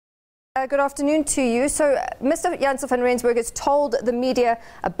Good afternoon to you. So, Mr. Janse van Rensburg has told the media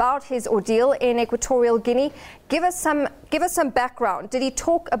about his ordeal in Equatorial Guinea. Give us some background. Did he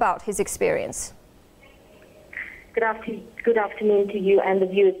talk about his experience? Good afternoon to you and the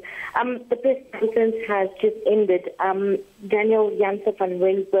viewers. The press conference has just ended. Daniel Janse van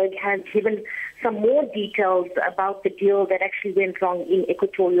Rensburg has given some more details about the deal that actually went wrong in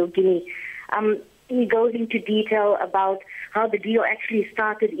Equatorial Guinea. He goes into detail about how the deal actually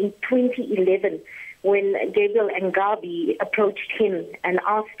started in 2011 when Gabriel Angabi approached him and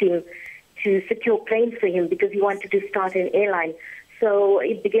asked him to secure planes for him because he wanted to start an airline. So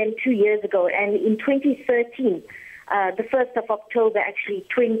it began 2 years ago, and in 2013, the 1st of October, actually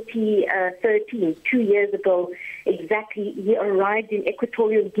 2013, 2 years ago exactly, he arrived in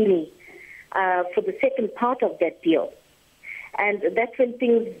Equatorial Guinea for the second part of that deal. And that's when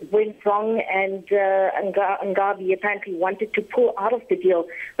things went wrong, and Angabi apparently wanted to pull out of the deal,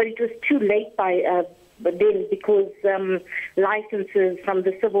 but it was too late by then because licenses from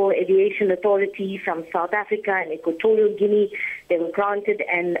the Civil Aviation Authority from South Africa and Equatorial Guinea, they were granted,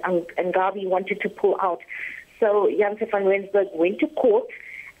 and Angabi wanted to pull out. So Janse van Rensburg went to court,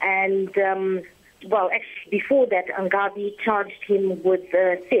 and well, actually before that, Angabi charged him with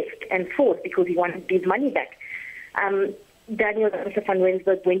theft and fraud because he wanted his money back. Daniel Janse van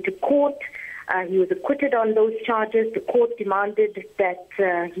Rensburg went to court. He was acquitted on those charges. The court demanded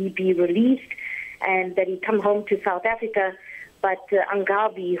that he be released and that he come home to South Africa. But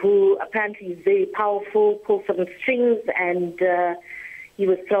Angabi, who apparently is very powerful, pulled some strings, and he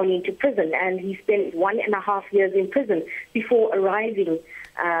was thrown into prison. And he spent 1.5 years in prison before arriving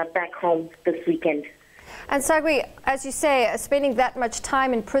back home this weekend. And Sagri, as you say, spending that much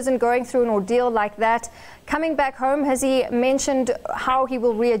time in prison, going through an ordeal like that, coming back home, has he mentioned how he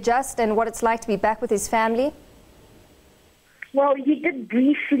will readjust and what it's like to be back with his family? Well, he did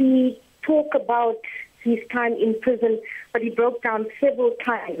briefly talk about his time in prison, but he broke down several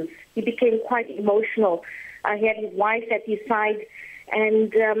times. He became quite emotional. He had his wife at his side,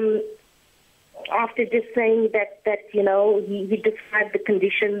 and after just saying that you know, he described the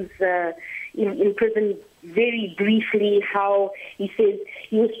conditions in prison very briefly, how he said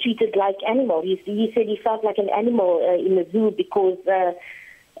he was treated like animal. He said he felt like an animal in the zoo because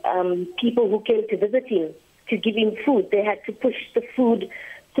people who came to visit him to give him food, they had to push the food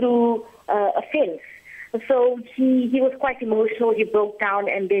through a fence. So he was quite emotional. He broke down,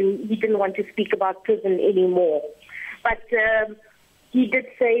 and then he didn't want to speak about prison anymore. But he did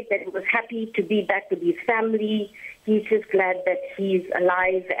say that he was happy to be back with his family. He's just glad that he's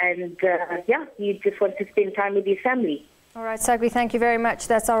alive, and yeah, he just wants to spend time with his family. All right, Sagri, thank you very much.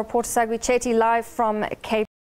 That's our reporter, Sagri Chetty, live from Cape